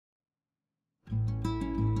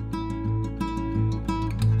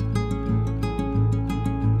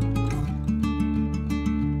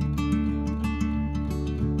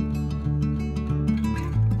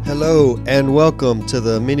Hello and welcome to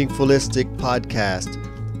the Meaningfulistic Podcast.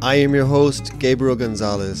 I am your host, Gabriel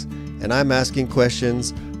Gonzalez, and I'm asking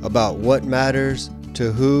questions about what matters,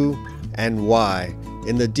 to who, and why,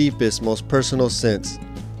 in the deepest, most personal sense.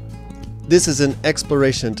 This is an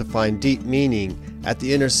exploration to find deep meaning at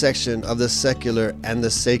the intersection of the secular and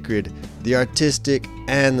the sacred, the artistic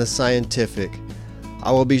and the scientific.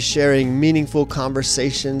 I will be sharing meaningful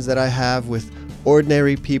conversations that I have with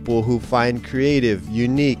ordinary people who find creative,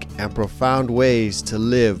 unique, and profound ways to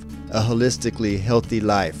live a holistically healthy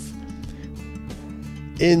life.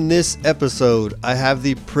 In this episode, I have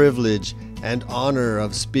the privilege and honor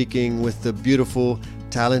of speaking with the beautiful,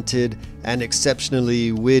 talented, and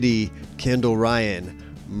exceptionally witty Kendall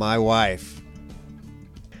Ryan, my wife.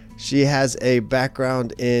 She has a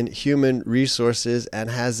background in human resources and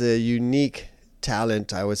has a unique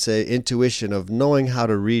talent, I would say, intuition of knowing how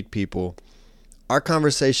to read people. Our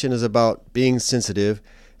conversation is about being sensitive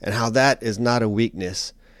and how that is not a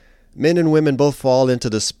weakness. Men and women both fall into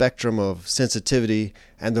the spectrum of sensitivity,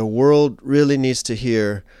 and the world really needs to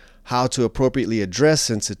hear how to appropriately address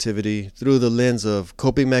sensitivity through the lens of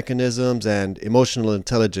coping mechanisms and emotional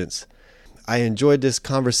intelligence. I enjoyed this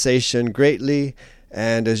conversation greatly,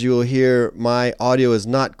 and as you will hear, my audio is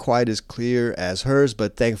not quite as clear as hers,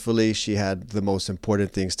 but thankfully she had the most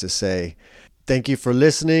important things to say. Thank you for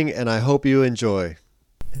listening, and I hope you enjoy.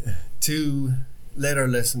 To let our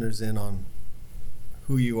listeners in on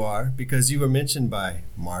who you are, because you were mentioned by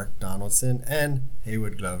Mark Donaldson and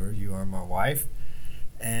Haywood Glover. You are my wife,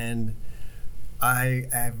 and I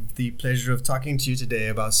have the pleasure of talking to you today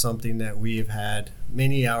about something that we have had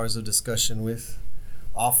many hours of discussion with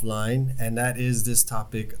offline, and that is this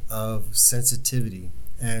topic of sensitivity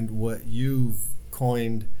and what you've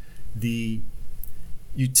coined the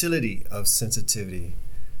utility of sensitivity.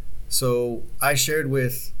 So I shared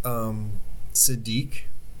with Sadiq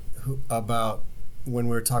about when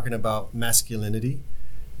we were talking about masculinity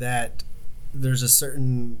that there's a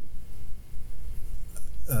certain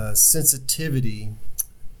sensitivity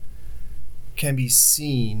can be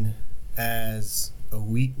seen as a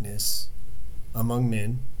weakness among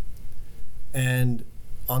men. And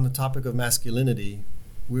on the topic of masculinity,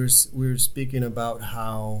 we're speaking about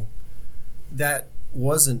how that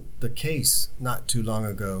wasn't the case not too long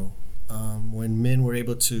ago, when men were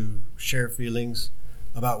able to share feelings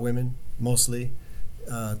about women, mostly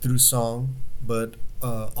through song, but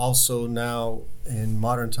also now in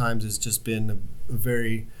modern times it's just been a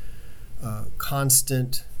very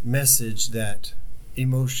constant message that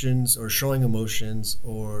emotions or showing emotions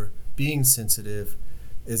or being sensitive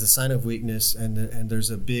is a sign of weakness, and there's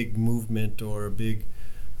a big movement or a big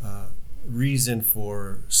reason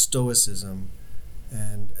for stoicism.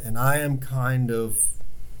 And I am kind of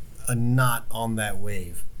not on that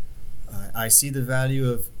wave. I see the value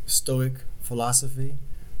of Stoic philosophy,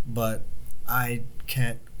 but I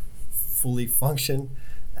can't fully function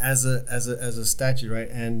as a statue, right?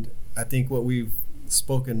 And I think what we've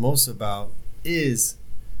spoken most about is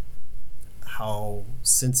how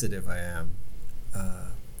sensitive I am.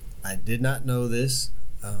 I did not know this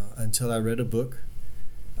until I read a book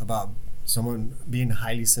about someone being a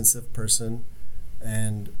highly sensitive person.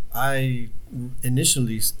 And I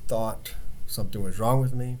initially thought something was wrong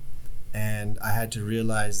with me, and I had to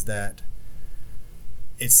realize that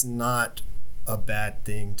it's not a bad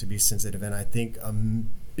thing to be sensitive. And I think a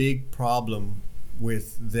big problem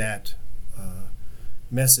with that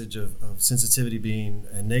message of sensitivity being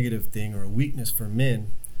a negative thing or a weakness for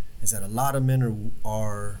men is that a lot of men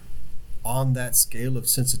are on that scale of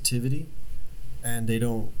sensitivity, and they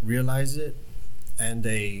don't realize it, and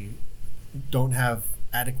they don't have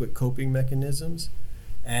adequate coping mechanisms,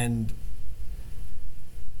 and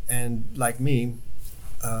like me,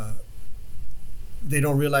 they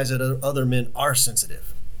don't realize that other men are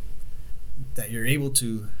sensitive, that you're able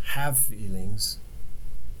to have feelings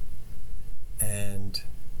and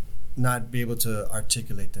not be able to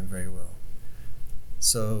articulate them very well.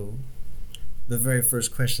 So the very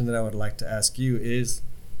first question that I would like to ask you is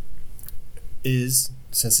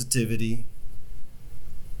sensitivity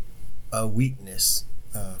a weakness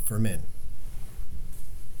for men?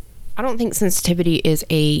 I don't think sensitivity is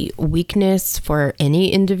a weakness for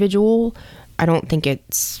any individual. I don't think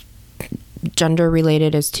it's gender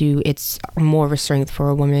related as to it's more of a strength for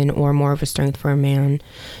a woman or more of a strength for a man.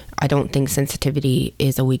 I don't think sensitivity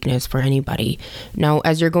is a weakness for anybody. Now,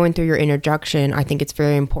 as you're going through your introduction, I think it's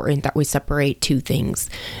very important that we separate two things.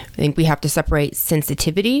 I think we have to separate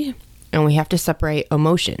sensitivity and we have to separate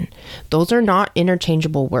emotion. Those are not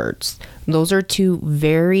interchangeable words. Those are two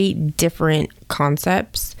very different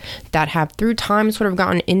concepts that have through time sort of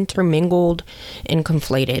gotten intermingled and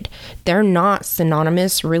conflated. They're not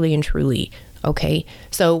synonymous, really and truly. Okay,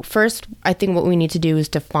 so first, I think what we need to do is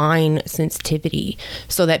define sensitivity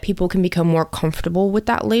so that people can become more comfortable with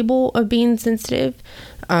that label of being sensitive.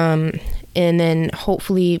 And then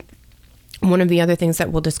hopefully one of the other things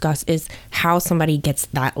that we'll discuss is how somebody gets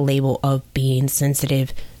that label of being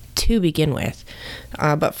sensitive to begin with.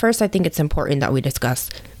 But first, I think it's important that we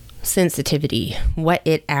discuss sensitivity, what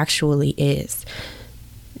it actually is.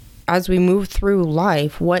 As we move through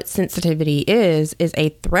life, what sensitivity is a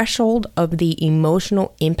threshold of the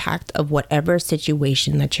emotional impact of whatever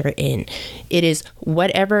situation that you're in. It is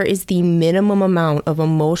whatever is the minimum amount of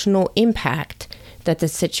emotional impact that the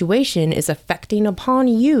situation is affecting upon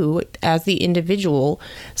you as the individual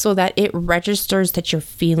so that it registers that you're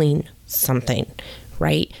feeling something,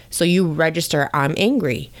 right? So you register, I'm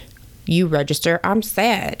angry. You register, I'm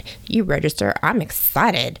sad. You register, I'm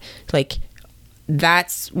excited. Like,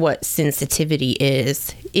 that's what sensitivity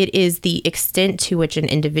is. It is the extent to which an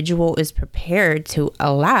individual is prepared to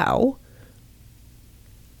allow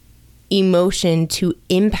emotion to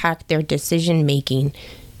impact their decision making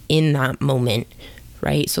in that moment,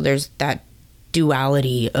 right? So there's that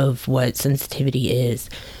duality of what sensitivity is.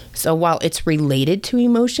 So while it's related to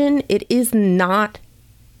emotion, it is not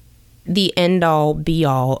the end all be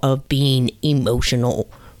all of being emotional,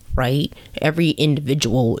 right? Every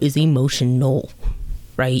individual is emotional,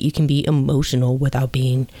 right? You can be emotional without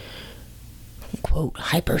being, quote,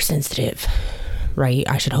 hypersensitive, right?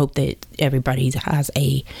 I should hope that everybody has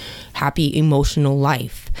a happy emotional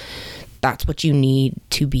life. That's what you need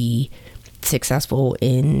to be successful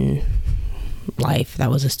in life.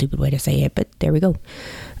 That was a stupid way to say it, but there we go.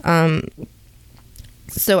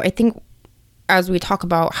 So I think as we talk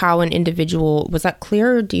about how an individual, was that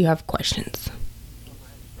clear, or do you have questions?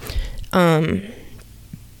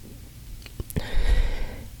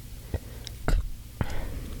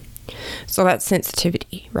 So that's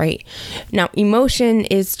sensitivity, right? Now, emotion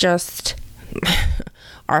is just,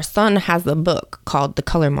 our son has a book called The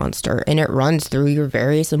Color Monster, and it runs through your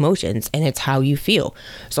various emotions, and it's how you feel.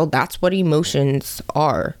 So that's what emotions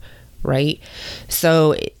are, right?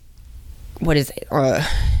 So what is it?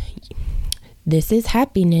 This is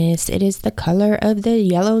happiness. It is the color of the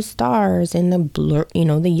yellow stars and the blur,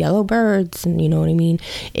 the yellow birds, and you know what I mean?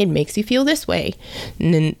 It makes you feel this way.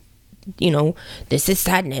 And then, this is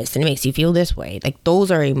sadness and it makes you feel this way. Like, those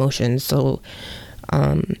are emotions. So,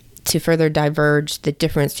 to further diverge the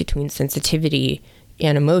difference between sensitivity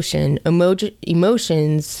and emotion,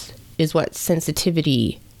 emotions is what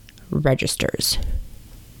sensitivity registers.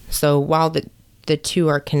 So while the two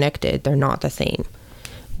are connected, they're not the same.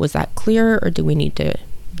 Was that clear, or do we need to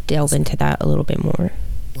delve into that a little bit more?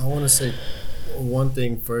 I want to say one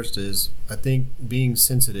thing first is, I think being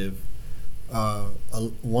sensitive,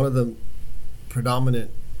 one of the predominant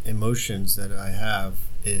emotions that I have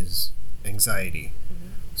is anxiety. Mm-hmm.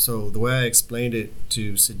 So the way I explained it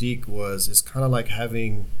to Sadiq was, it's kind of like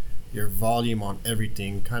having your volume on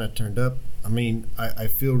everything kind of turned up. I mean, I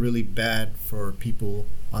feel really bad for people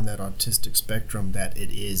on that autistic spectrum that it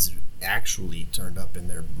is actually turned up in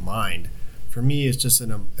their mind. For me, it's just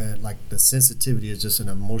like the sensitivity is just an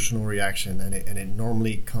emotional reaction, and it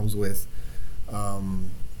normally comes with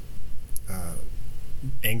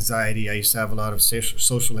anxiety. I used to have a lot of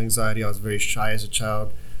social anxiety. I was very shy as a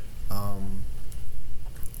child.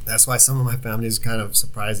 That's why some of my family is kind of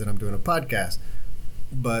surprised that I'm doing a podcast.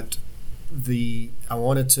 But I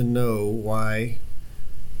wanted to know why,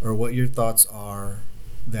 or what your thoughts are,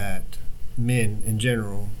 that men in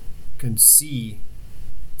general can see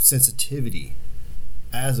sensitivity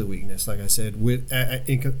as a weakness, like I said,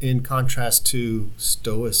 in contrast to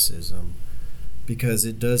stoicism, because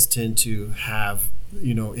it does tend to have,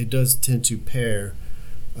 it does tend to pair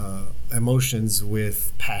emotions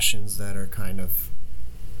with passions that are kind of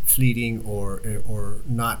fleeting or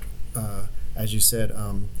not, as you said,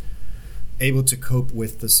 able to cope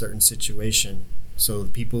with the certain situation. So the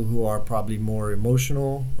people who are probably more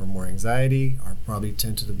emotional or more anxiety are probably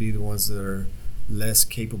tend to be the ones that are less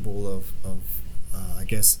capable of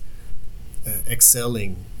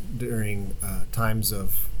excelling during times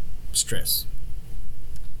of stress.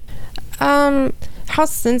 How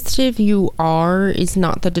sensitive you are is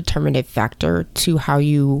not the determinative factor to how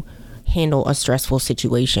you handle a stressful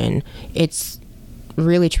situation. It's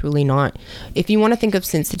really, truly not. If you want to think of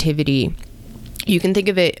sensitivity, you can think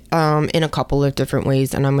of it in a couple of different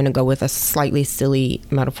ways, and I'm going to go with a slightly silly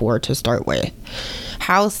metaphor to start with.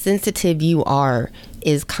 How sensitive you are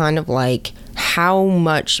is kind of like, how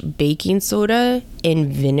much baking soda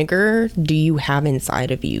and vinegar do you have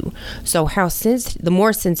inside of you? So the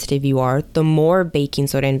more sensitive you are, the more baking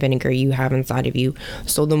soda and vinegar you have inside of you.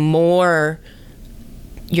 So the more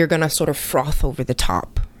you're gonna sort of froth over the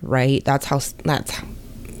top, right? That's how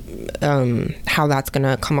that's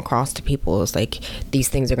gonna come across to people, is like these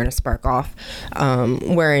things are gonna spark off.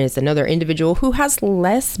 Whereas another individual who has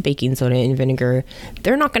less baking soda and vinegar,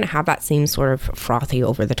 they're not gonna have that same sort of frothy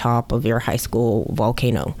over the top of your high school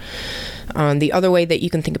volcano. The other way that you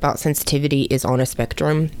can think about sensitivity is on a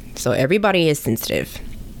spectrum. So everybody is sensitive.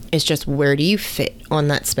 It's just, where do you fit on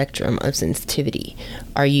that spectrum of sensitivity?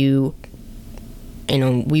 Are you,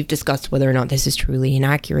 we've discussed whether or not this is truly an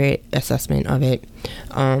accurate assessment of it.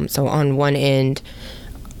 So on one end,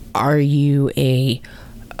 are you a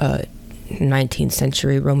 19th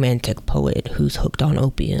century romantic poet who's hooked on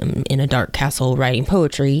opium in a dark castle writing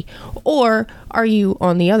poetry? Or are you,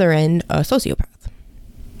 on the other end, a sociopath?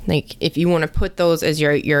 Like, if you want to put those as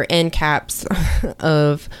your end caps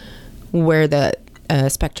of where the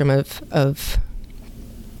spectrum of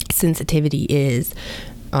sensitivity is,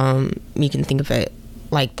 you can think of it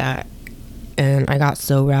like that. And I got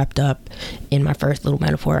so wrapped up in my first little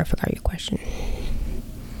metaphor, I forgot your question.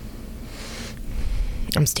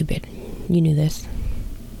 I'm stupid. You knew this.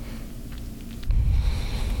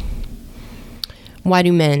 Why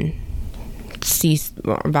do men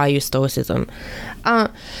value stoicism?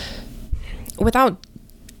 Without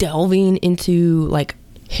delving into like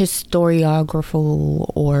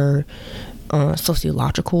historiographical or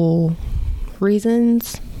sociological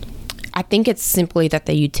reasons, I think it's simply that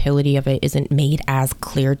the utility of it isn't made as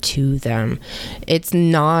clear to them. It's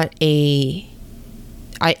not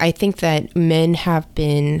I think that men have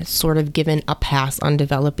been sort of given a pass on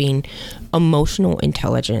developing emotional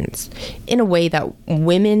intelligence in a way that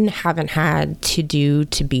women haven't had to do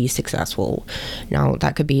to be successful. Now,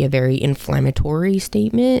 that could be a very inflammatory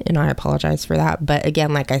statement, and I apologize for that. But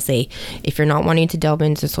again, like I say, if you're not wanting to delve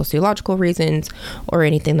into sociological reasons or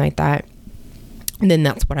anything like that, then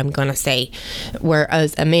that's what I'm gonna say.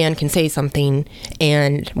 Whereas a man can say something,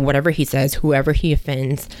 and whatever he says, whoever he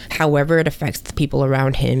offends, however it affects the people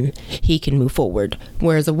around him, he can move forward.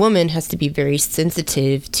 Whereas a woman has to be very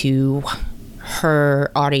sensitive to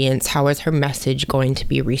her audience. How is her message going to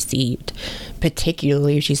be received,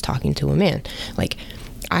 particularly if she's talking to a man? Like,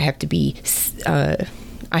 I have to be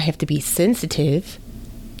sensitive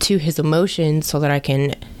to his emotions so that I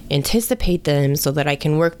can anticipate them, so that I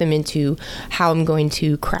can work them into how I'm going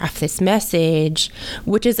to craft this message,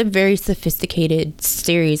 which is a very sophisticated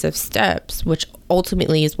series of steps, which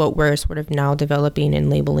ultimately is what we're sort of now developing and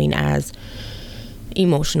labeling as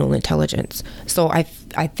emotional intelligence. So I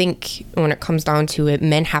think when it comes down to it,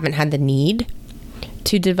 men haven't had the need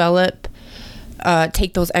to develop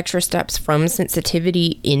take those extra steps from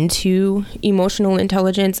sensitivity into emotional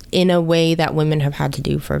intelligence in a way that women have had to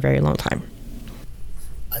do for a very long time.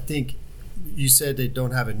 I think you said they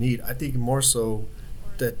don't have a need. I think more so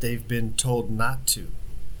that they've been told not to.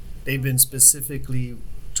 They've been specifically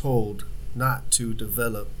told not to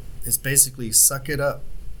develop. It's basically suck it up.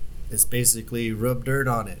 It's basically rub dirt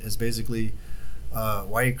on it. It's basically, why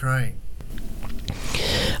are you crying?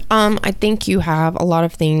 I think you have a lot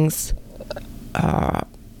of things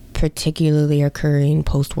particularly occurring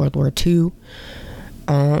post-World War II.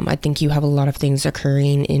 I think you have a lot of things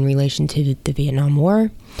occurring in relation to the Vietnam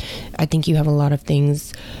War. I think you have a lot of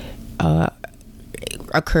things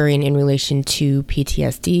occurring in relation to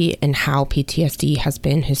PTSD and how PTSD has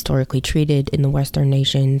been historically treated in the Western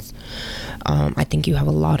nations. I think you have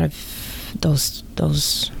a lot of those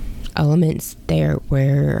elements there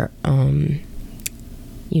where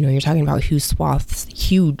you're talking about huge swaths,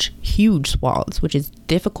 which is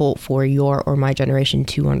difficult for your or my generation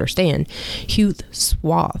to understand. Huge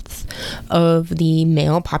swaths of the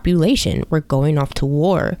male population were going off to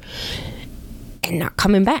war and not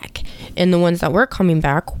coming back. And the ones that were coming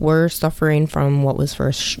back were suffering from what was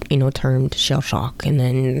first, termed shell shock, and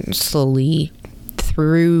then slowly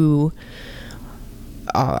through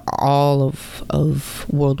all of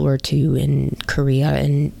World War II and Korea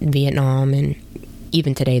and Vietnam, and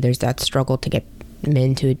even today there's that struggle to get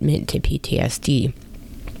men to admit to PTSD.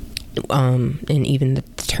 And even the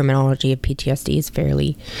terminology of PTSD is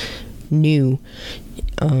fairly new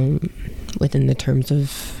within the terms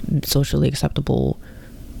of socially acceptable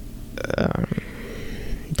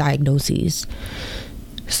diagnoses.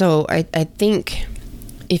 So I think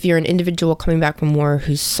if you're an individual coming back from war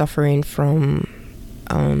who's suffering from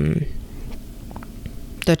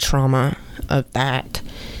the trauma of that,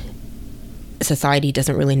 society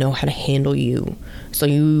doesn't really know how to handle you So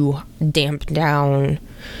you damp down,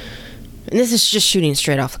 and this is just shooting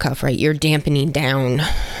straight off the cuff, right? You're dampening down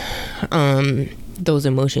those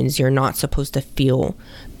emotions you're not supposed to feel,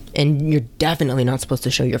 and you're definitely not supposed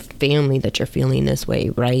to show your family that you're feeling this way,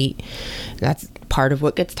 right? That's part of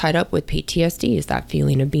what gets tied up with PTSD, is that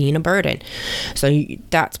feeling of being a burden. So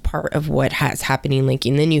that's part of what has happening. Like,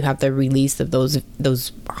 and then you have the release of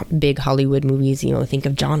those big Hollywood movies. You know, think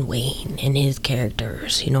of John Wayne and his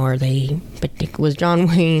characters. You know, was John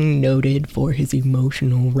Wayne noted for his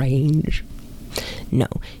emotional range? No,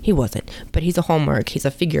 he wasn't. But he's a hallmark. He's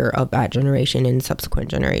a figure of that generation and subsequent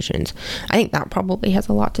generations. I think that probably has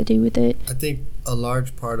a lot to do with it. I think a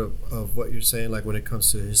large part of what you're saying, like when it comes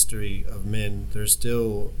to history of men, there's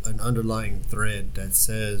still an underlying thread that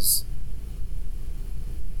says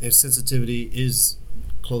if sensitivity is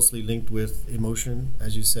closely linked with emotion,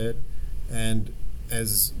 as you said, and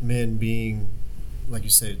as men being, like you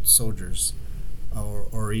said, soldiers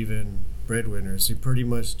or even breadwinners, you pretty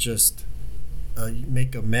much just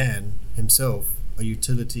make a man himself a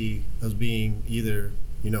utility of being either,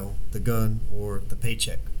 you know, the gun or the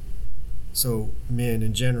paycheck. So men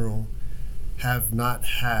in general have not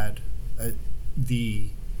had the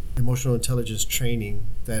emotional intelligence training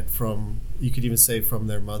that you could even say from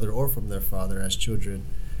their mother or from their father as children,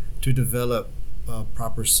 to develop a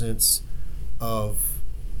proper sense of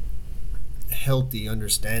healthy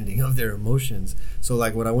understanding of their emotions. So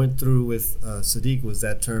like what I went through with Sadiq was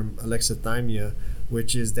that term alexithymia,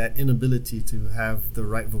 which is that inability to have the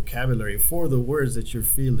right vocabulary for the words that you're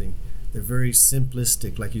feeling. They're very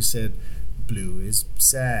simplistic. Like you said, blue is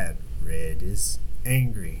sad, red is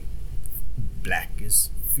angry, black is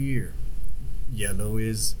fear, yellow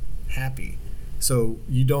is happy. So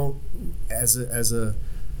you don't, as a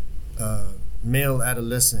male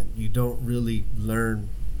adolescent, you don't really learn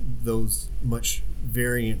those much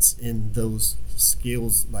variance in those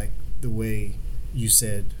skills like the way you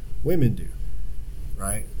said women do,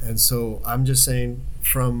 right? And so I'm just saying,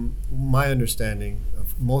 from my understanding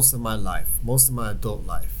of most of my adult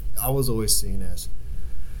life, I was always seen as,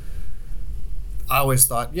 I always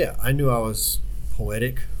thought, yeah, I knew I was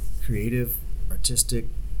poetic, creative, artistic,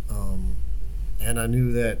 and I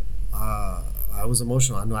knew that I was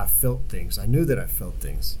emotional. I knew I felt things. I knew that I felt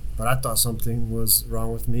things, but I thought something was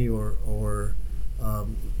wrong with me, or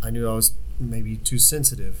I knew I was maybe too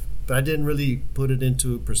sensitive. But I didn't really put it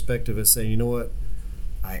into perspective as saying, you know what,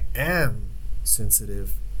 I am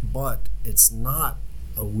sensitive, but it's not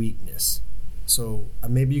a weakness. So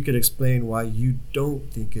maybe you could explain why you don't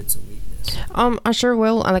think it's a weakness. I sure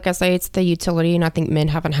will. Like I say, it's the utility, and I think men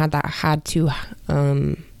haven't had to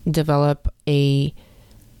develop a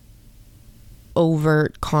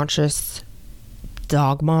overt conscious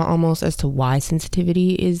dogma almost as to why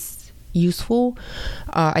sensitivity is useful.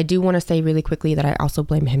 I do want to say really quickly that I also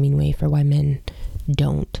blame Hemingway for why men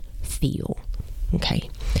don't feel. Okay.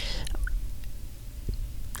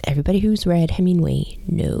 Everybody who's read Hemingway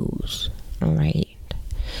knows. All right.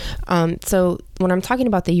 So when I'm talking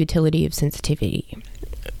about the utility of sensitivity,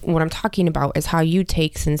 what I'm talking about is how you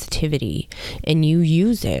take sensitivity and you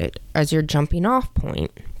use it as your jumping off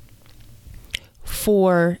point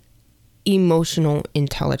for emotional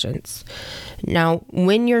intelligence. Now,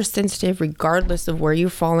 when you're sensitive, regardless of where you're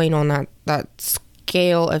falling on that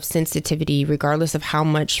scale of sensitivity, regardless of how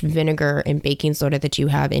much vinegar and baking soda that you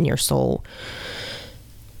have in your soul,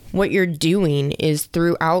 what you're doing is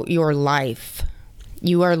throughout your life,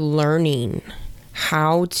 you are learning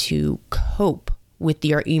how to cope with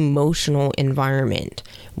your emotional environment.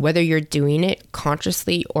 Whether you're doing it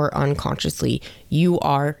consciously or unconsciously, you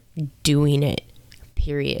are doing it,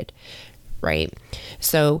 period. Right?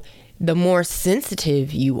 So the more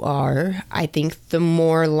sensitive you are, I think the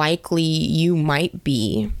more likely you might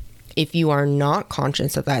be, if you are not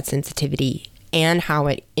conscious of that sensitivity and how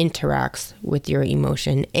it interacts with your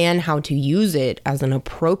emotion and how to use it as an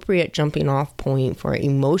appropriate jumping off point for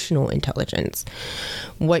emotional intelligence,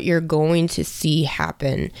 what you're going to see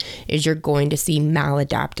happen is you're going to see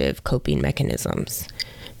maladaptive coping mechanisms,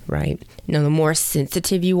 right? Now, the more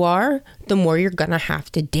sensitive you are, the more you're going to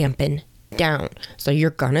have to dampen down. So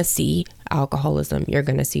you're going to see alcoholism, you're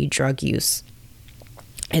going to see drug use.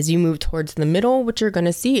 As you move towards the middle, what you're going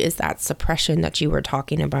to see is that suppression that you were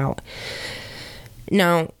talking about.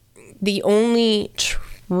 Now, the only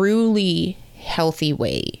truly healthy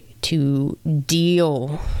way to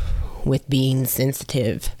deal with being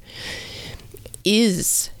sensitive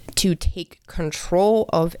is to take control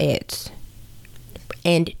of it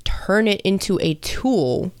and turn it into a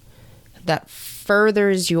tool that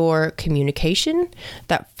furthers your communication,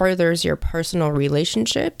 that furthers your personal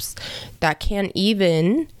relationships, that can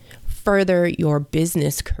even further your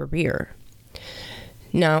business career.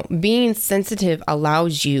 Now, being sensitive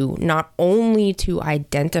allows you not only to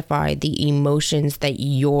identify the emotions that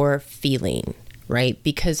you're feeling, right?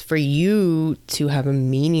 Because for you to have a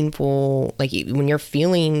meaningful, like when you're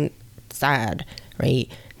feeling sad,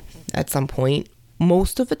 right, at some point,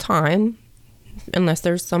 most of the time, unless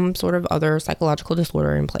there's some sort of other psychological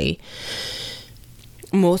disorder in play,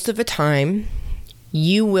 most of the time,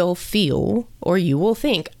 you will feel or you will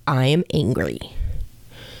think, I am angry.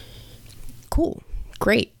 Cool.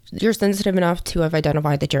 Great. You're sensitive enough to have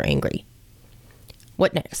identified that you're angry.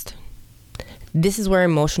 What next? This is where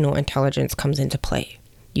emotional intelligence comes into play.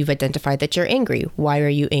 You've identified that you're angry. Why are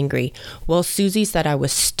you angry? Well, Susie said I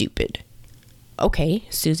was stupid. Okay,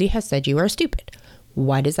 Susie has said you are stupid.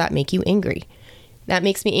 Why does that make you angry? That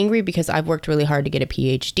makes me angry because I've worked really hard to get a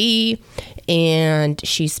PhD and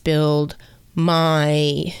she spilled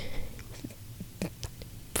my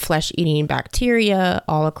flesh-eating bacteria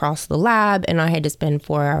all across the lab and I had to spend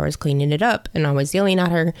 4 hours cleaning it up and I was yelling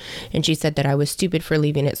at her and she said that I was stupid for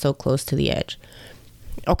leaving it so close to the edge.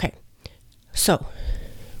 Okay, so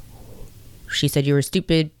she said you were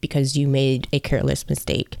stupid because you made a careless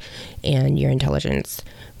mistake and your intelligence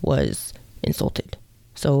was insulted.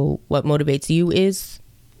 So what motivates you is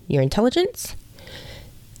your intelligence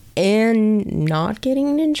and not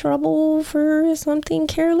getting in trouble for something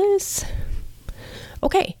careless.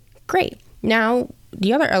 Okay, great. Now,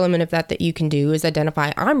 the other element of that you can do is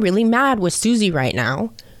identify, I'm really mad with Susie right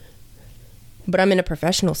now, but I'm in a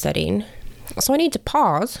professional setting. So I need to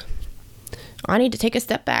pause. I need to take a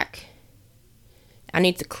step back. I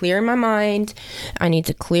need to clear my mind. I need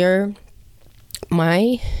to clear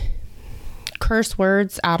my curse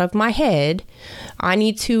words out of my head. I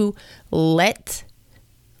need to let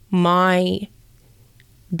my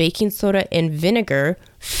baking soda and vinegar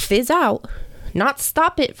fizz out, not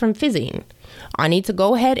stop it from fizzing. I need to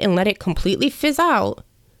go ahead and let it completely fizz out,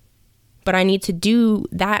 but I need to do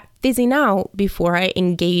that fizzing out before I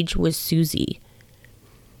engage with Susie,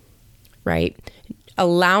 right?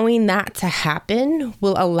 Allowing that to happen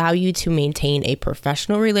will allow you to maintain a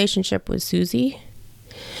professional relationship with Susie.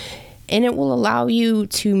 And it will allow you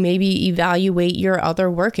to maybe evaluate your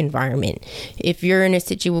other work environment. If you're in a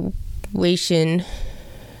situation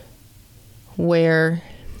where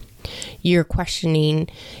you're questioning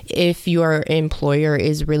if your employer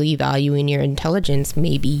is really valuing your intelligence,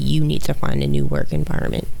 maybe you need to find a new work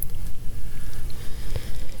environment.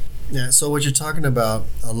 Yeah, so what you're talking about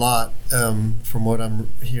a lot, from what I'm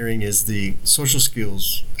hearing, is the social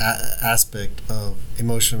skills aspect of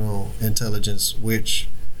emotional intelligence, which,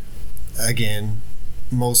 again,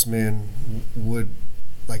 most men would,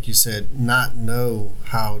 like you said, not know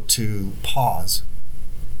how to pause,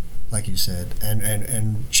 like you said,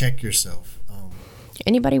 and check yourself.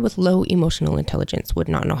 Anybody with low emotional intelligence would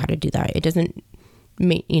not know how to do that. It doesn't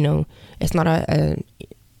make, it's not a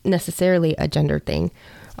necessarily a gender thing.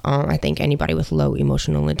 I think anybody with low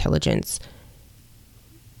emotional intelligence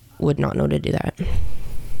would not know to do that.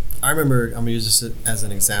 I remember, I'm going to use this as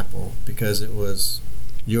an example because it was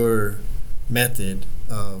your method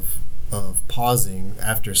of pausing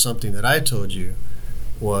after something that I told you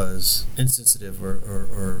was insensitive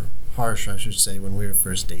or harsh, I should say, when we were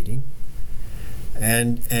first dating.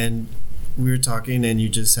 And we were talking and you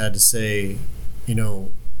just had to say,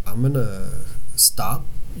 I'm going to stop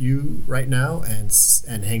you right now and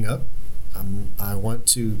hang up. I want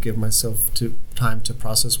to give myself time to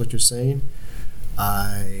process what you're saying.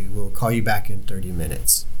 I will call you back in 30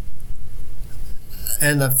 minutes.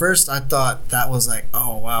 And at first I thought that was like,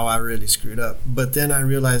 oh wow, I really screwed up. But then I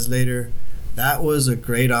realized later that was a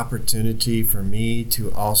great opportunity for me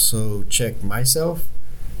to also check myself.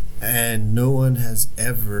 And no one has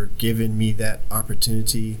ever given me that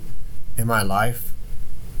opportunity in my life.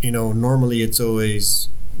 Normally it's always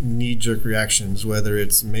knee-jerk reactions, whether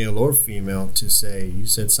it's male or female, to say, you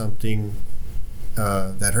said something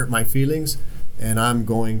that hurt my feelings and I'm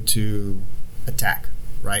going to attack,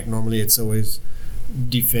 right? Normally it's always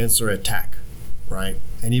defense or attack, right?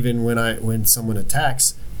 And even when someone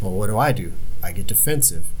attacks, well, what do? I get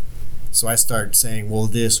defensive. So I start saying, well,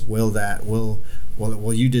 this, well, that, well,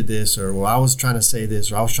 you did this, or well, I was trying to say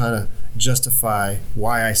this, or I was trying to justify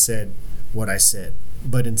why I said what I said.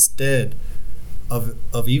 But instead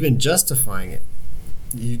of even justifying it,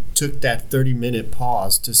 you took that 30-minute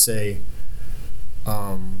pause to say,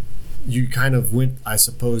 you kind of went, I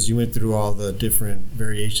suppose you went through all the different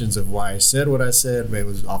variations of why I said what I said. Maybe it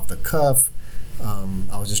was off the cuff.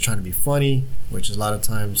 I was just trying to be funny, which is a lot of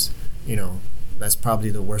times, That's probably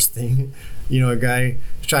the worst thing. A guy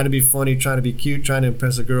trying to be funny, trying to be cute, trying to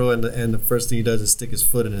impress a girl, and the first thing he does is stick his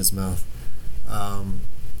foot in his mouth.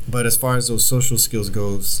 But as far as those social skills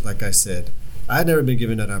goes, like I said, I had never been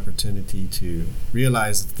given that opportunity to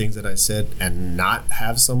realize the things that I said and not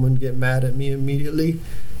have someone get mad at me immediately,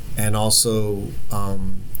 and also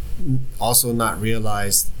not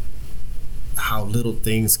realize how little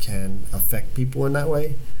things can affect people in that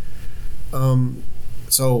way.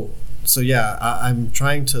 So yeah, I'm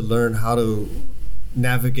trying to learn how to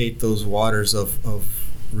navigate those waters of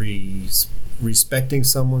respecting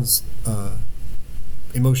someone's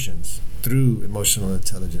emotions through emotional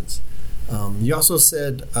intelligence. You also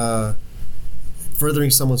said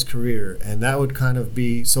furthering someone's career, and that would kind of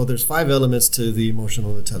be, so there's 5 elements to the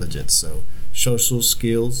emotional intelligence. So social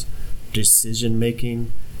skills, decision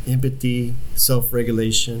making, empathy,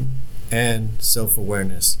 self-regulation, and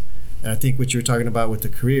self-awareness. And I think what you're talking about with the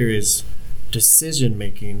career is decision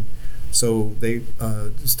making. So they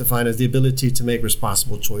it's defined as the ability to make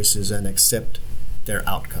responsible choices and accept their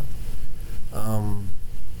outcome.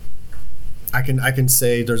 I can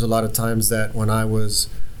say there's a lot of times that when I was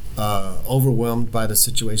overwhelmed by the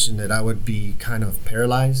situation, that I would be kind of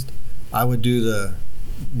paralyzed. I would do the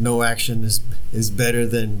no action is better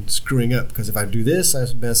than screwing up, because if I do this,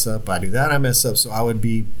 I mess up. I do that, I mess up. So I would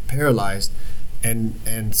be paralyzed,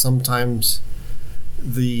 and sometimes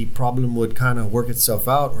the problem would kind of work itself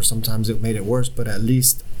out, or sometimes it made it worse, but at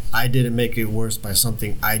least I didn't make it worse by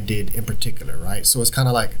something I did in particular, right? So it's kind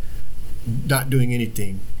of like not doing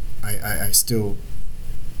anything. I still,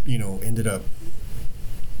 ended up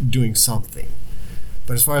doing something.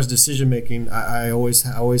 But as far as decision making, I always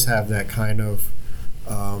have that kind of,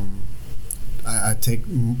 I take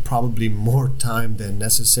probably more time than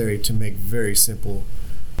necessary to make very simple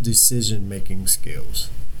decision making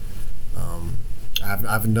skills. I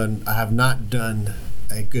have not done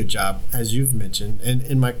a good job, as you've mentioned,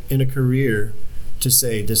 in a career, to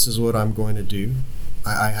say this is what I'm going to do.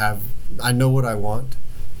 I know what I want.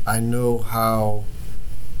 I know how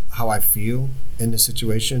I feel in the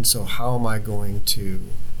situation. So how am I going to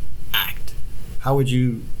act? How would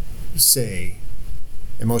you say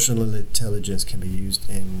emotional intelligence can be used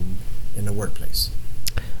in the workplace?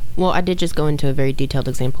 Well, I did just go into a very detailed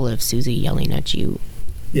example of Susie yelling at you.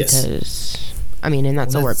 Yes. Because, and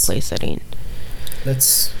that's a workplace setting.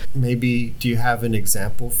 Let's maybe, do you have an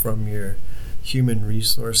example from your human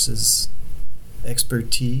resources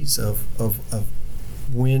expertise of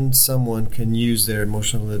when someone can use their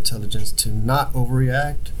emotional intelligence to not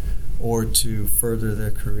overreact or to further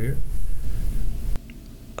their career?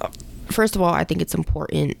 First of all, I think it's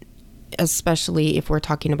important, especially if we're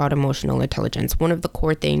talking about emotional intelligence. One of the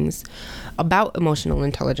core things about emotional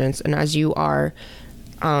intelligence, and as you are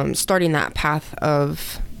starting that path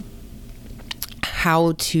of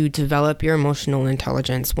how to develop your emotional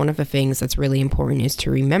intelligence, one of the things that's really important is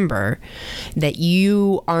to remember that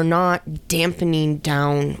you are not dampening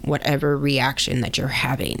down whatever reaction that you're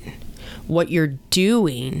having. What you're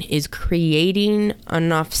doing is creating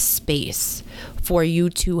enough space for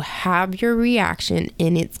you to have your reaction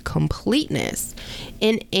in its completeness,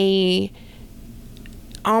 in a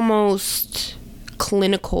almost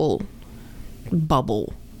clinical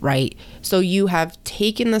bubble, right? So you have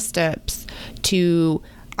taken the steps to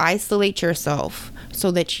isolate yourself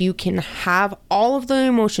so that you can have all of the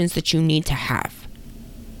emotions that you need to have.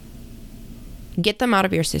 Get them out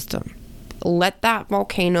of your system. Let that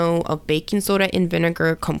volcano of baking soda and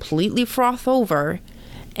vinegar completely froth over,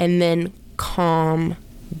 and then calm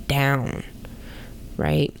down,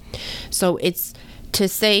 right? So it's to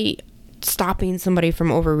say stopping somebody from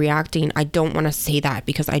overreacting. I don't want to say that,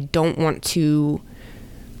 because I don't want to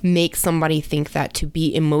make somebody think that to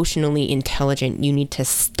be emotionally intelligent, you need to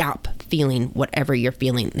stop feeling whatever you're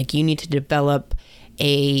feeling. Like, you need to develop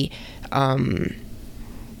a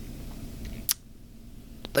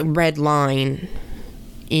red line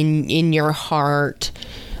in your heart.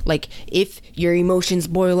 Like, if your emotions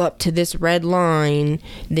boil up to this red line,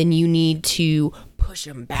 then you need to push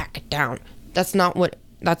them back down. That's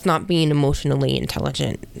not being emotionally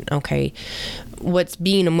intelligent, okay? What's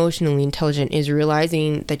being emotionally intelligent is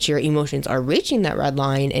realizing that your emotions are reaching that red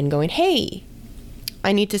line and going, hey,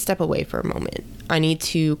 I need to step away for a moment. I need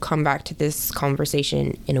to come back to this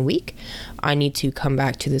conversation in a week. I need to come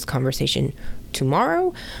back to this conversation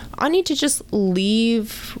tomorrow. I need to just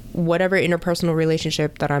leave whatever interpersonal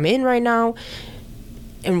relationship that I'm in right now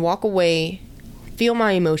and walk away, feel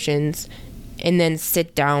my emotions, and then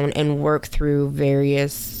sit down and work through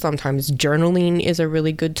various, sometimes journaling is a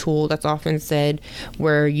really good tool that's often said,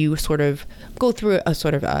 where you sort of go through a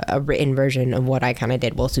sort of a written version of what I kind of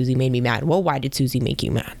did. Well, Susie made me mad. Well, why did Susie make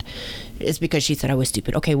you mad? It's because she said I was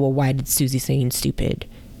stupid. Okay, well, why did Susie saying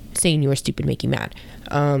you were stupid make you mad?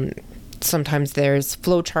 Sometimes there's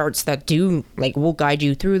flowcharts that will guide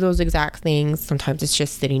you through those exact things. Sometimes it's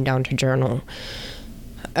just sitting down to journal.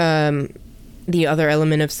 The other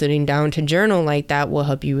element of sitting down to journal like that will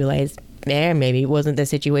help you realize, maybe it wasn't the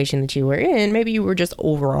situation that you were in. Maybe you were just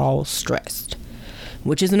overall stressed,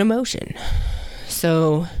 which is an emotion.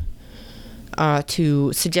 So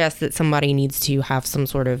to suggest that somebody needs to have some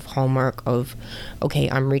sort of hallmark of, okay,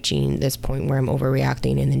 I'm reaching this point where I'm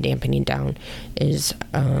overreacting and then dampening down is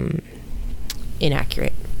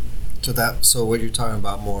inaccurate. So what you're talking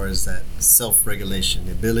about more is that self-regulation,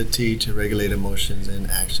 the ability to regulate emotions and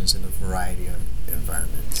actions in a variety of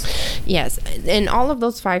environments. Yes, and all of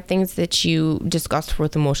those 5 things that you discussed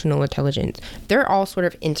with emotional intelligence, they're all sort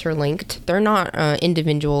of interlinked. They're not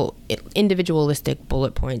individualistic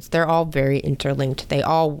bullet points. They're all very interlinked. They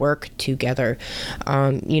all work together.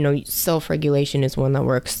 Self-regulation is one that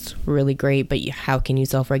works really great, but how can you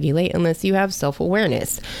self-regulate unless you have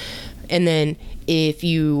self-awareness? And then if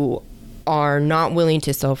you are not willing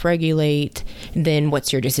to self-regulate, then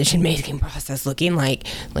what's your decision-making process looking like?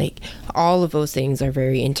 Like, all of those things are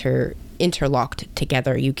very interlocked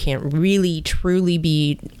together. You can't really truly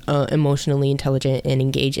be emotionally intelligent and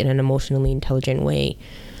engage in an emotionally intelligent way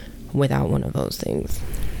without one of those things.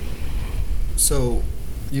 So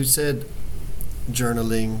you said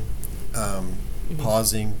journaling,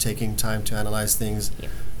 pausing, taking time to analyze things. Yeah.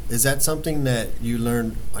 Is that something that you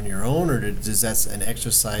learned on your own, or is that an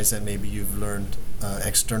exercise that maybe you've learned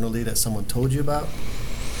externally that someone told you about?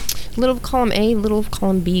 Little of column A, little of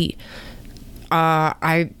column B.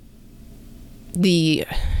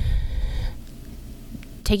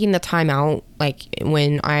 Taking the time out, like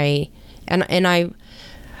when I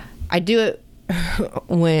do it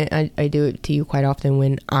when I do it to you quite often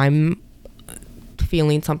when I'm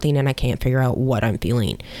feeling something and I can't figure out what I'm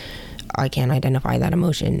feeling. I can't identify that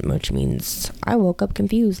emotion, which means I woke up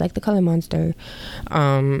confused like the color monster.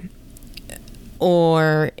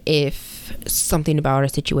 Or if something about a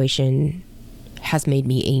situation has made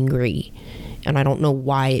me angry and I don't know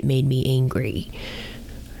why it made me angry.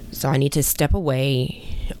 So I need to step away,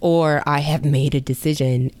 or I have made a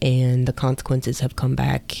decision and the consequences have come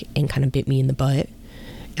back and kind of bit me in the butt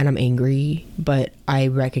and I'm angry, but I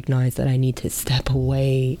recognize that I need to step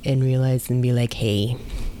away and realize and be like, hey,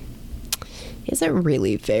 is it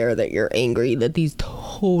really fair that you're angry that these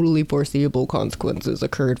totally foreseeable consequences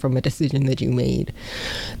occurred from a decision that you made?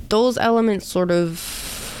 Those elements sort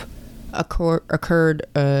of occurred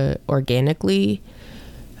organically,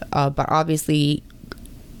 but obviously,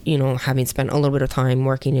 having spent a little bit of time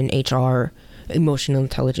working in HR, emotional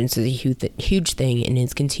intelligence is a huge thing, and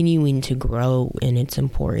it's continuing to grow in its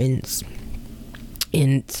importance.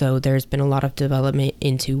 And so there's been a lot of development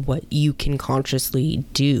into what you can consciously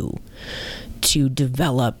do to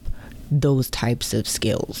develop those types of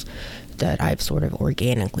skills that I've sort of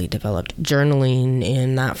organically developed. Journaling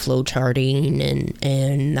and that flow charting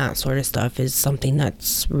and that sort of stuff is something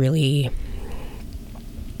that's really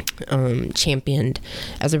championed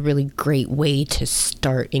as a really great way to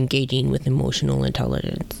start engaging with emotional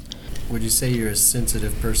intelligence. Would you say you're a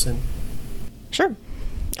sensitive person? Sure.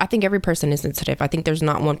 I think every person is sensitive. I think there's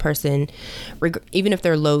not one person, even if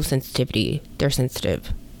they're low sensitivity, they're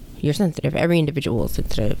sensitive. You're sensitive. Every individual is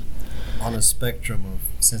sensitive. On a spectrum of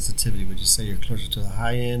sensitivity, would you say you're closer to the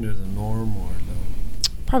high end or the norm or low?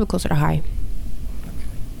 Probably closer to high.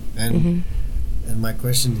 Okay. And my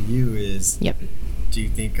question to you is, yep. Do you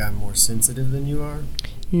think I'm more sensitive than you are?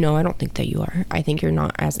 No, I don't think that you are. I think you're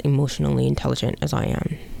not as emotionally intelligent as I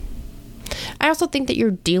am. I also think that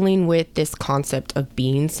you're dealing with this concept of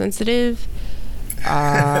being sensitive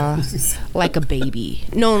like a baby.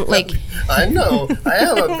 No, like... I know. I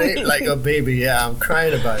am like a baby. Yeah, I'm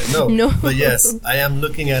crying about it. No. But yes, I am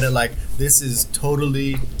looking at it like this is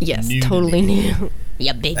totally new. Totally new.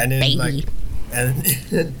 Yeah, big and then, baby.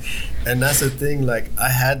 And that's the thing. Like, I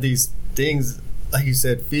had these things, like you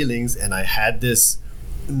said, feelings, and I had this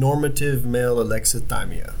normative male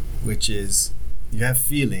alexithymia, which is you have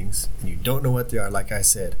feelings and you don't know what they are. Like I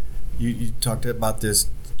said, you talked about this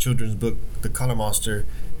children's book, The Color Monster,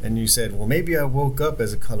 and you said, well, maybe I woke up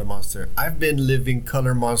as a color monster. I've been living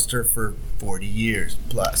color monster for 40 years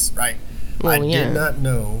plus, right? Well, I did not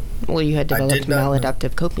know. Well, you had developed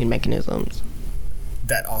maladaptive coping mechanisms.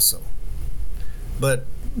 That also. But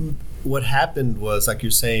what happened was, like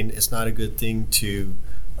you're saying, it's not a good thing to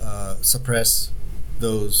suppress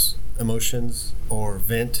those emotions or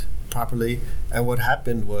vent properly. And what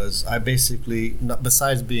happened was I basically,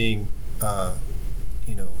 besides being,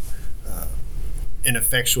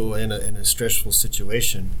 ineffectual in a stressful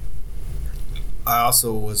situation, I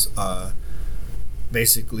also was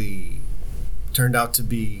basically turned out to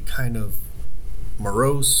be kind of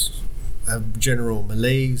morose, have general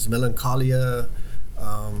malaise, melancholia.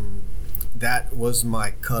 That was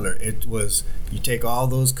my color. It was, you take all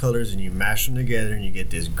those colors and you mash them together and you get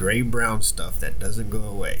this gray brown stuff that doesn't go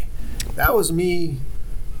away. That was me.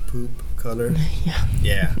 Poop color.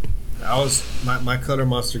 Yeah. I was my color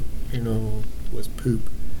monster, was poop.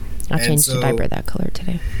 I changed the diaper that color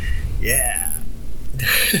today. Yeah.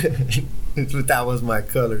 That was my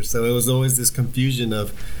color. So it was always this confusion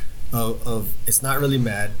of it's not really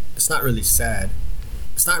mad, it's not really sad,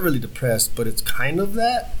 it's not really depressed, but it's kind of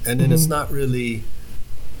that, and then it's not really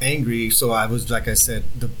angry. So I was, like I said,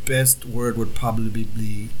 the best word would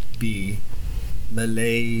probably be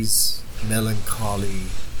malaise, melancholy.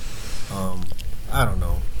 I don't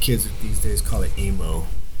know. Kids these days call it emo.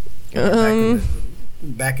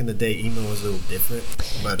 Back in the day, emo was a little different,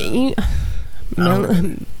 but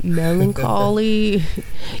melancholy.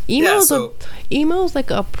 Emo's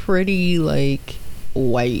like a pretty like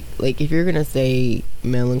white. Like if you're gonna say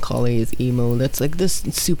melancholy is emo, that's like this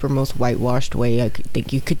super most whitewashed way I could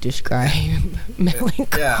think you could describe melancholy.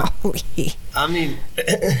 Yeah. I mean,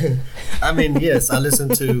 yes. I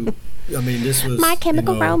listened to. This was My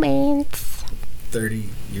Chemical Romance. 30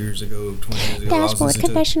 years ago, 20 years ago. Dashboard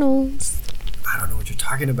Confessionals. I don't know what you're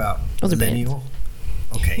talking about. Millennial.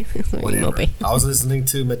 Okay, whatever. I was listening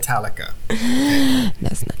to Metallica. Okay.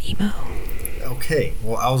 That's not emo. Okay,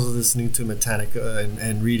 well, I was listening to Metallica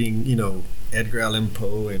and reading, Edgar Allan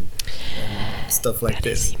Poe and stuff like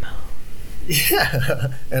this. Emo.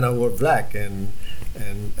 Yeah, and I wore black and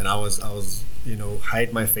I was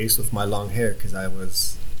hide my face with my long hair because I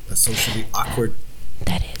was a socially awkward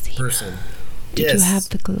person. Did you have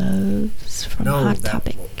the gloves from Hot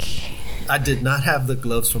Topic? I did not have the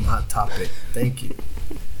gloves from Hot Topic. Thank you.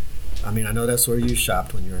 I know that's where you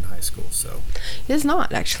shopped when you were in high school, so. It's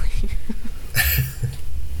not, actually.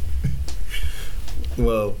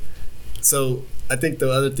 Well, so I think the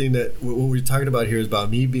other thing that what we're talking about here is about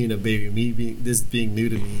me being a baby, this being new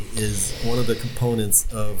to me, is one of the components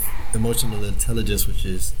of emotional intelligence, which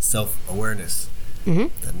is self-awareness.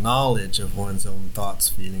 The knowledge of one's own thoughts,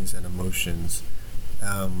 feelings, and emotions,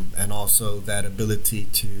 and also that ability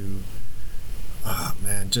to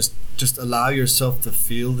just allow yourself to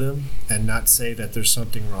feel them and not say that there's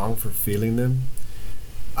something wrong for feeling them.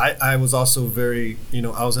 I was also very,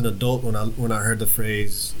 I was an adult when I heard the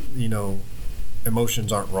phrase,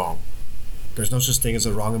 emotions aren't wrong. There's no such thing as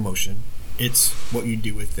a wrong emotion. It's what you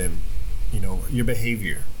do with them, your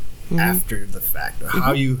behavior after the fact, or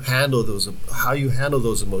how you handle those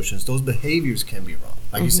emotions. Those behaviors can be wrong.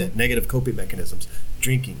 Like you said, negative coping mechanisms,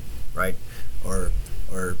 drinking, right? Or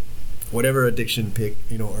whatever addiction pick,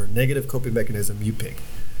 or negative coping mechanism you pick.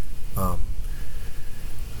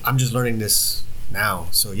 I'm just learning this now.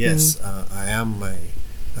 So yes, I am my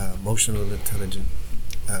emotional intelligent,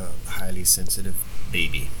 highly sensitive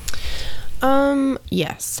baby.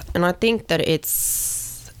 Yes. And I think that it's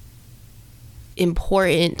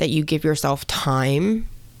important that you give yourself time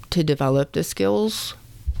to develop the skills.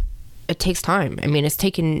 It takes time. It's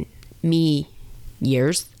taken me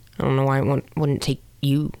years. I don't know why it wouldn't take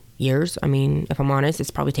you years. If I'm honest, it's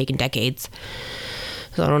probably taken decades.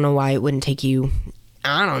 So I don't know why it wouldn't take you,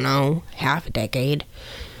 I don't know, half a decade.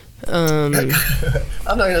 I'm not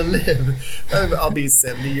gonna live. I'll be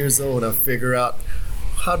 70 years old and I'll figure out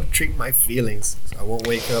how to treat my feelings. So I won't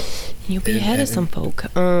wake up. You'll be ahead of some folk.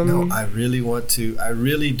 No, I really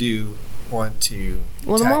do want to.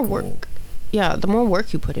 Well, the more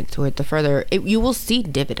work you put into it, the further you will see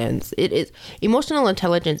dividends. It is emotional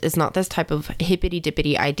intelligence is not this type of hippity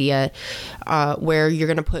dippity idea where you're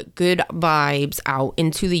gonna put good vibes out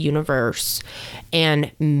into the universe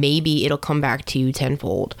and maybe it'll come back to you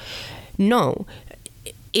tenfold. No,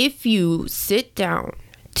 if you sit down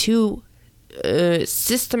to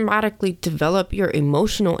systematically develop your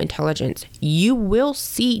emotional intelligence, you will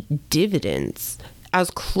see dividends as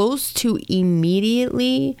close to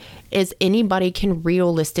immediately as anybody can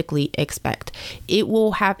realistically expect. It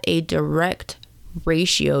will have a direct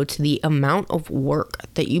ratio to the amount of work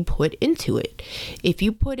that you put into it. If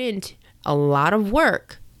you put in a lot of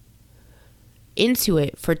work into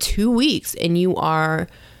it for 2 weeks and you are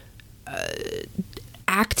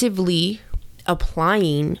actively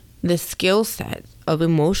applying the skill set of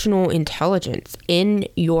emotional intelligence in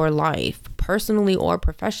your life, personally or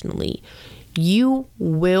professionally, you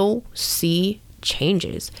will see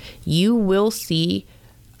changes. You will see,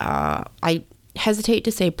 I hesitate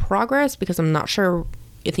to say progress because I'm not sure.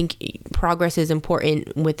 I think progress is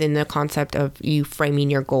important within the concept of you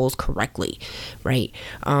framing your goals correctly, right?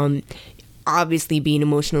 Obviously, being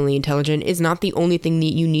emotionally intelligent is not the only thing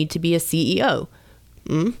that you need to be a CEO.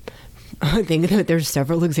 I think that there's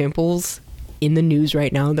several examples in the news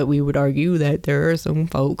right now that we would argue that there are some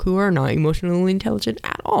folk who are not emotionally intelligent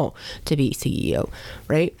at all to be CEO,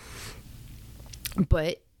 right?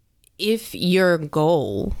 But if your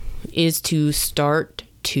goal is to start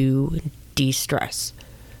to de-stress,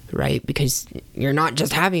 right? Because you're not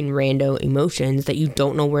just having rando emotions that you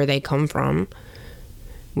don't know where they come from,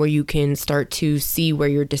 where you can start to see where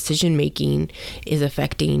your decision making is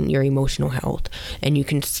affecting your emotional health, and you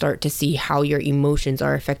can start to see how your emotions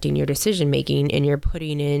are affecting your decision making, and you're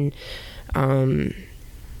putting in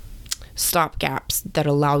stop gaps that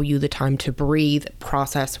allow you the time to breathe,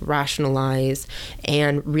 process, rationalize,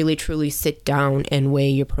 and really truly sit down and weigh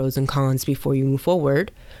your pros and cons before you move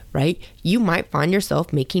forward, right? You might find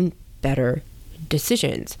yourself making better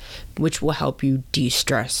decisions, which will help you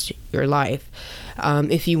de-stress your life.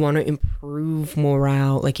 If you want to improve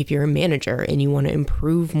morale, like if you're a manager and you want to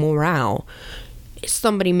improve morale,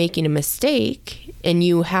 somebody making a mistake and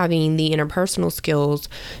you having the interpersonal skills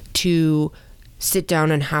to sit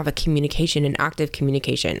down and have a communication, an active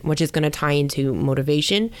communication, which is going to tie into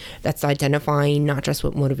motivation. That's identifying not just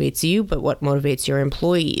what motivates you, but what motivates your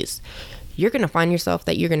employees. You're going to find yourself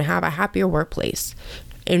that you're going to have a happier workplace,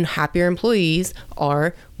 and happier employees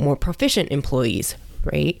are more proficient employees,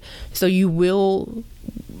 right? So you will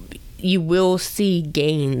see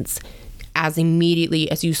gains as immediately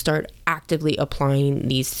as you start actively applying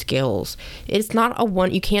these skills. It's not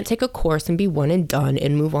you can't take a course and be one and done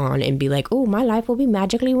and move on and be like, oh, my life will be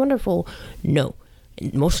magically wonderful. No,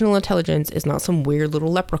 emotional intelligence is not some weird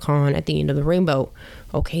little leprechaun at the end of the rainbow,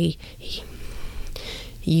 okay?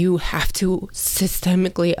 You have to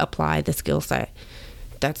systemically apply the skill set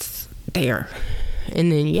that's there,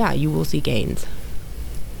 and then you will see gains.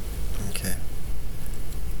 Okay.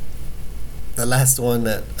 The last one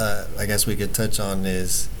that I guess we could touch on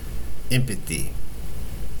is empathy,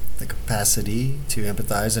 the capacity to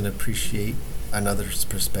empathize and appreciate another's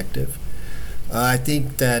perspective. I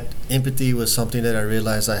think that empathy was something that I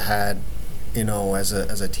realized I had,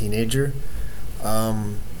 as a teenager.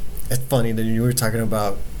 It's funny that you were talking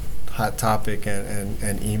about Hot Topic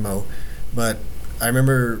and emo, but I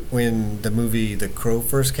remember when the movie The Crow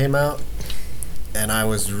first came out, and I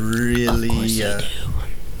was really, of course you do.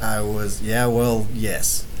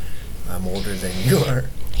 Yes, I'm older than you are.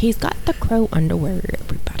 He's got the crow underwear,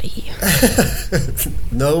 everybody.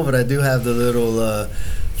 No, but I do have the little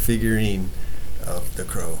figurine of the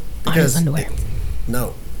crow. On his underwear.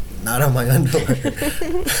 No, not on my underwear.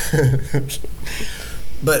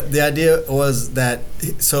 But the idea was that,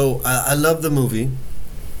 so I love the movie,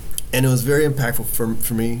 and it was very impactful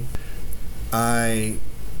for me. I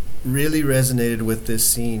really resonated with this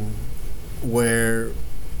scene where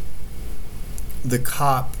the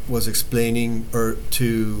cop was explaining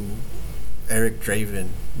to Eric Draven,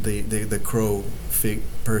 the crow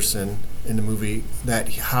person in the movie,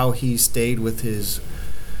 that how he stayed with his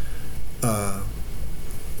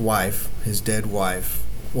wife, his dead wife,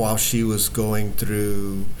 while she was going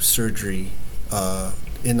through surgery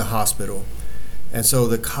in the hospital. And so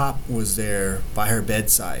the cop was there by her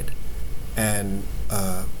bedside and,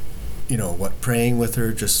 praying with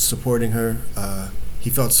her, just supporting her. He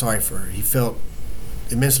felt sorry for her. He felt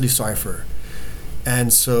immensely sorry for her.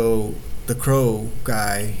 And so the crow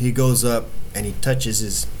guy, he goes up and he touches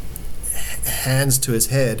his hands to his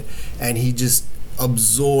head, and he just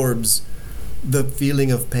absorbs the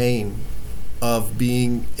feeling of pain of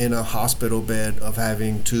being in a hospital bed, of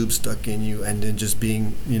having tubes stuck in you, and then just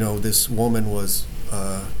being, this woman was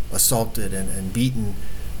assaulted and beaten,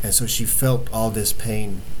 and so she felt all this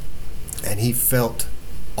pain, and he felt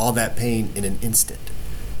all that pain in an instant,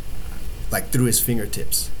 like through his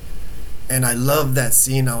fingertips. And I love that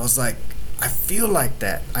scene. I was like, I feel like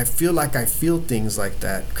that. I feel like I feel things like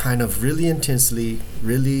that, kind of really intensely,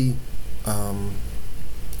 really in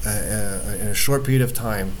a short period of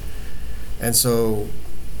time. And so,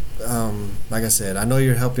 like I said, I know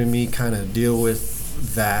you're helping me kind of deal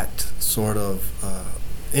with that sort of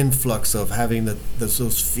influx of having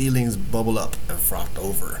those feelings bubble up and froth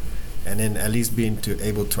over, and then at least being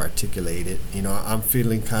able to articulate it. I'm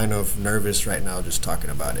feeling kind of nervous right now just talking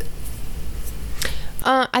about it.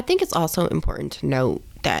 I think it's also important to note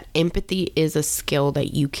that empathy is a skill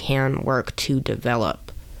that you can work to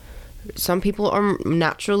develop. Some people are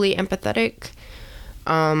naturally empathetic.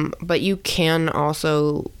 But you can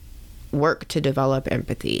also work to develop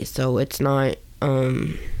empathy. So it's not,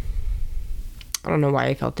 I don't know why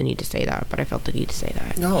I felt the need to say that, but I felt the need to say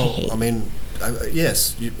that. No, I mean,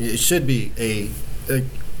 yes, it should be a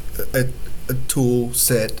tool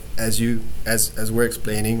set, as we're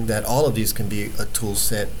explaining, that all of these can be a tool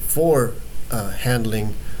set for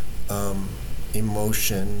handling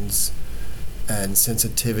emotions and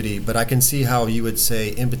sensitivity. But I can see how you would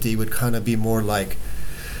say empathy would kind of be more like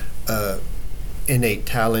innate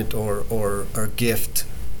talent or gift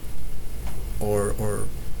or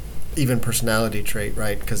even personality trait,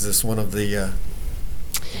 right? Because it's one of the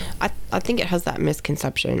I think it has that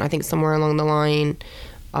misconception. I think somewhere along the line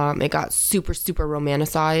it got super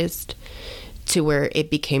romanticized to where it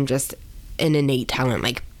became just an innate talent.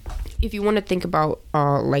 Like, if you want to think about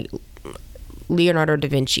like Leonardo da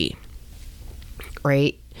Vinci,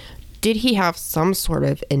 right? Did he have some sort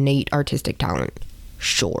of innate artistic talent?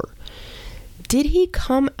 Sure. Did he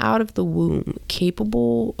come out of the womb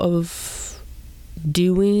capable of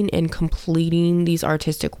doing and completing these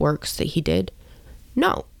artistic works that he did?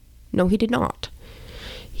 No, he did not.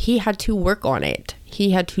 He had to work on it.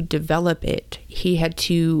 He had to develop it. He had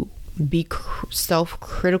to be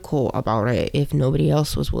self-critical about it if nobody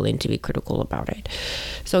else was willing to be critical about it.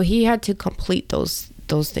 So he had to complete those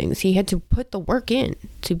things. He had to put the work in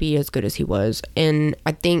to be as good as he was. And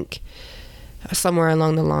I think somewhere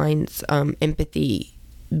along the lines, empathy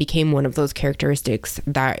became one of those characteristics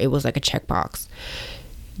that it was like a checkbox.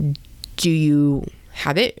 Do you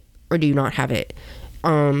have it or do you not have it?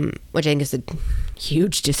 Which I think is a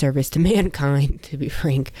huge disservice to mankind, to be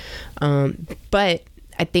frank. But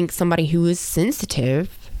I think somebody who is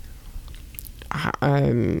sensitive,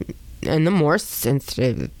 and the more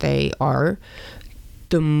sensitive that they are,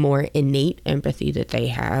 the more innate empathy that they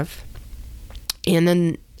have. And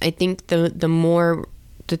then I think the more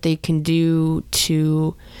that they can do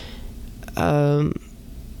to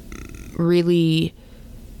really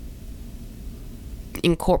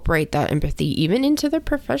incorporate that empathy even into their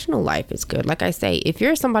professional life is good. Like I say, if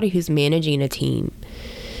you're somebody who's managing a team,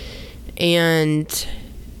 and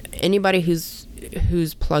anybody who's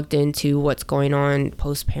plugged into what's going on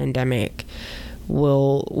post-pandemic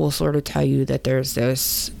will sort of tell you that there's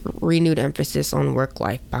this renewed emphasis on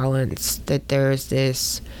work-life balance, that there's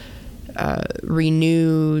this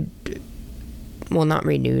renewed, well, not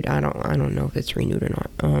renewed, I don't know if it's renewed or not,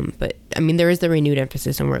 but I mean, there is the renewed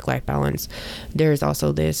emphasis on work-life balance. There's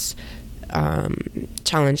also this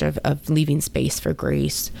challenge of leaving space for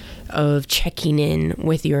grace, of checking in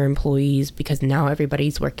with your employees, because now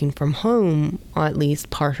everybody's working from home, or at least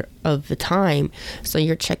part of the time. So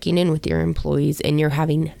you're checking in with your employees and you're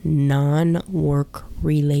having non-work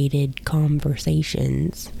related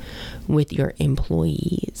conversations with your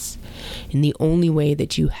employees. And the only way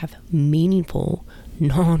that you have meaningful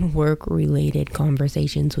non-work related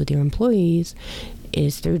conversations with your employees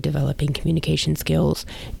is through developing communication skills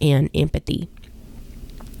and empathy.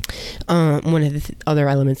 One of the other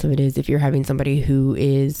elements of it is if you're having somebody who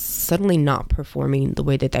is suddenly not performing the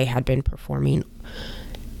way that they had been performing,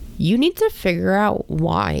 you need to figure out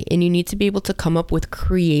why, and you need to be able to come up with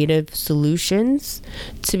creative solutions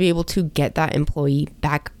to be able to get that employee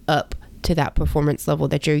back up to that performance level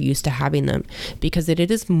that you're used to having them, because it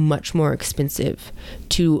is much more expensive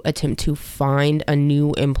to attempt to find a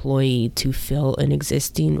new employee to fill an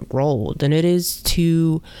existing role than it is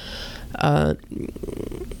to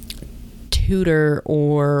tutor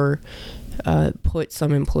or put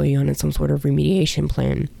some employee on some sort of remediation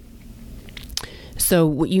plan. So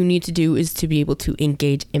what you need to do is to be able to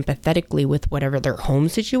engage empathetically with whatever their home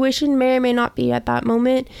situation may or may not be at that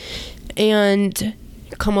moment, and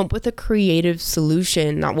come up with a creative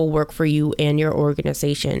solution that will work for you and your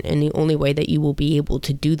organization. And the only way that you will be able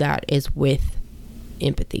to do that is with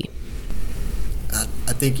empathy.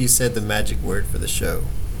 I think you said the magic word for the show: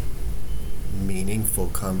 meaningful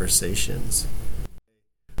conversations.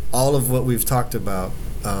 All of what we've talked about,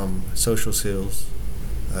 social skills,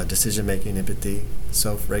 decision-making, empathy,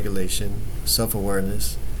 self-regulation,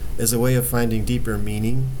 self-awareness, is a way of finding deeper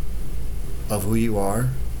meaning of who you are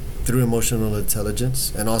through emotional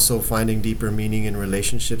intelligence, and also finding deeper meaning in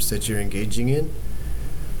relationships that you're engaging in,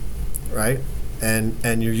 right?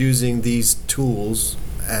 And you're using these tools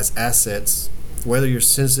as assets, whether you're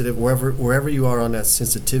sensitive, wherever you are on that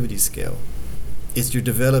sensitivity scale. It's you're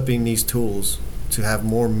developing these tools to have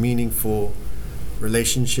more meaningful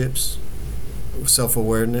relationships,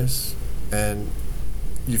 self-awareness, and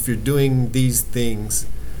if you're doing these things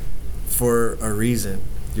for a reason,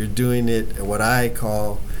 you're doing it what I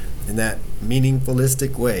call in that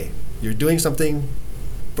meaningfulistic way. You're doing something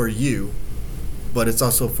for you, but it's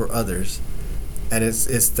also for others. And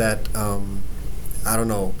it's that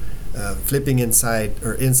flipping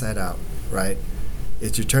inside out, right?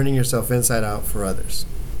 It's you're turning yourself inside out for others.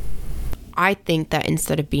 I think that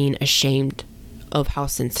instead of being ashamed of how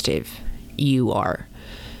sensitive you are,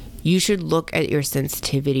 you should look at your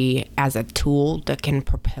sensitivity as a tool that can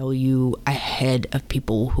propel you ahead of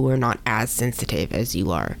people who are not as sensitive as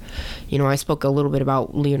you are. You know, I spoke a little bit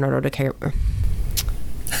about Leonardo DiCaprio.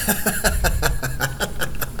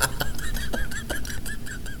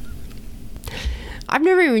 I've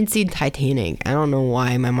never even seen Titanic. I don't know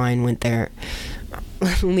why my mind went there.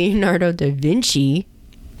 Leonardo da Vinci,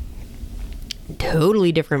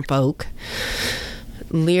 totally different folk.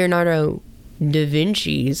 Leonardo da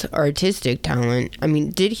Vinci's artistic talent, I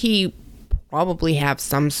mean, did he probably have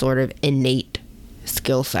some sort of innate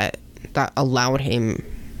skill set that allowed him,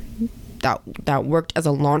 that worked as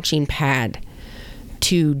a launching pad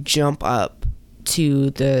to jump up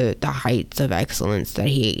to the heights of excellence that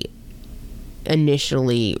he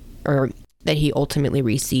ultimately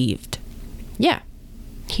received? Yeah,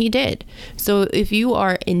 he did. So if you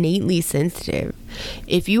are innately sensitive,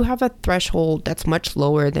 if you have a threshold that's much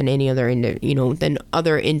lower than any other than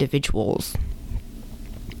other individuals,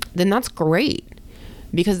 then that's great,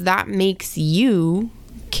 because that makes you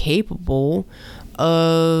capable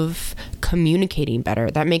of communicating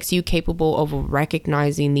better. That makes you capable of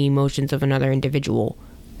recognizing the emotions of another individual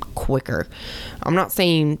quicker. I'm not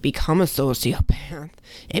saying become a sociopath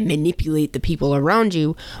and manipulate the people around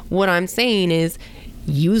you. What I'm saying is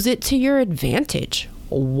use it to your advantage.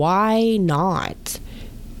 Why not?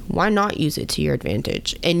 Why not use it to your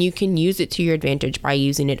advantage? And you can use it to your advantage by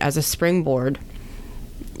using it as a springboard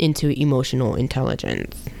into emotional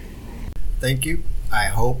intelligence. Thank you. I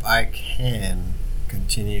hope I can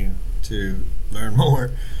continue to learn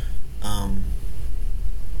more.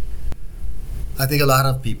 I think a lot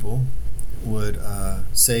of people would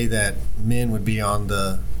say that men would be on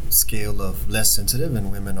the scale of less sensitive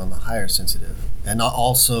and women on the higher sensitive, and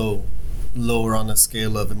also lower on the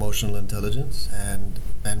scale of emotional intelligence, and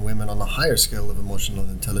women on the higher scale of emotional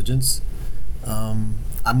intelligence.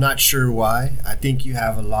 I'm not sure why. I think you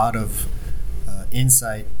have a lot of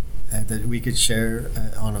insight that we could share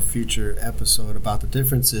on a future episode about the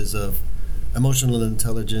differences of emotional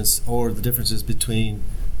intelligence, or the differences between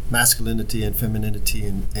masculinity and femininity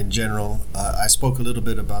in general. I spoke a little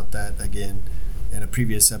bit about that again in a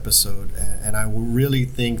previous episode, and I really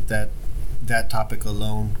think that topic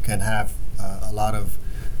alone can have a lot of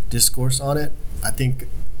discourse on it. I think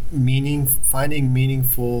finding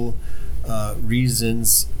meaningful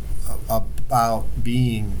reasons about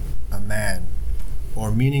being a man,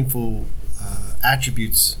 or meaningful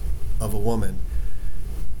attributes of a woman,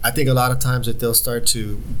 I think a lot of times that they'll start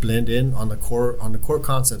to blend in on the core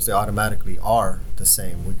concepts. They automatically are the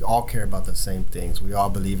same. We all care about the same things. We all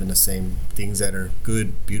believe in the same things that are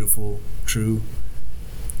good, beautiful, true.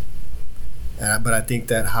 But I think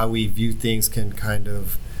that how we view things can kind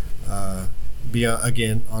of be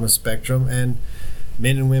again on a spectrum, and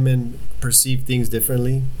men and women perceive things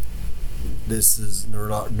differently. This is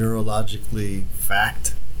neurologically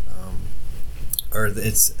fact, or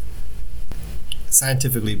it's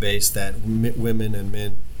scientifically based, that women and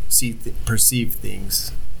men perceive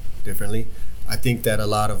things differently. I think that a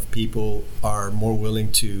lot of people are more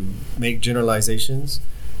willing to make generalizations,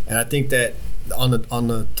 and I think that on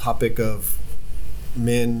the topic of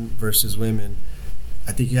men versus women,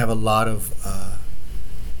 I think you have a lot of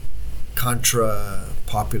contra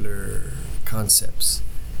popular concepts,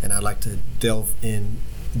 and I'd like to delve in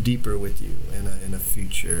deeper with you in a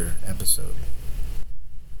future episode.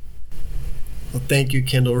 Well, thank you,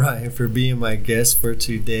 Kendall Ryan, for being my guest for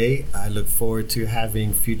today. I look forward to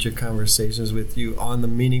having future conversations with you on the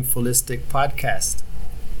Meaningfulistic podcast.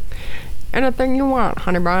 Anything you want,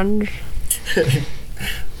 honey buns.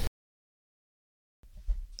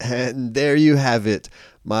 And there you have it,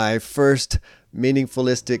 my first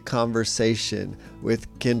Meaningfulistic conversation with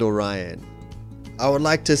Kendall Ryan. I would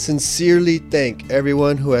like to sincerely thank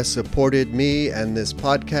everyone who has supported me and this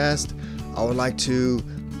podcast. I would like to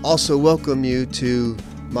also welcome you to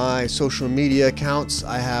my social media accounts.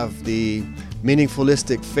 I have the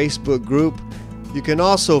Meaningfulistic Facebook group. You can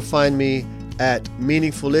also find me at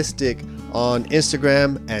Meaningfulistic on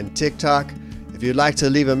Instagram and TikTok. If you'd like to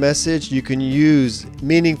leave a message, you can use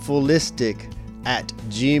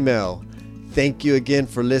meaningfulistic@gmail.com. Thank you again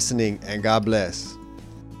for listening, and God bless.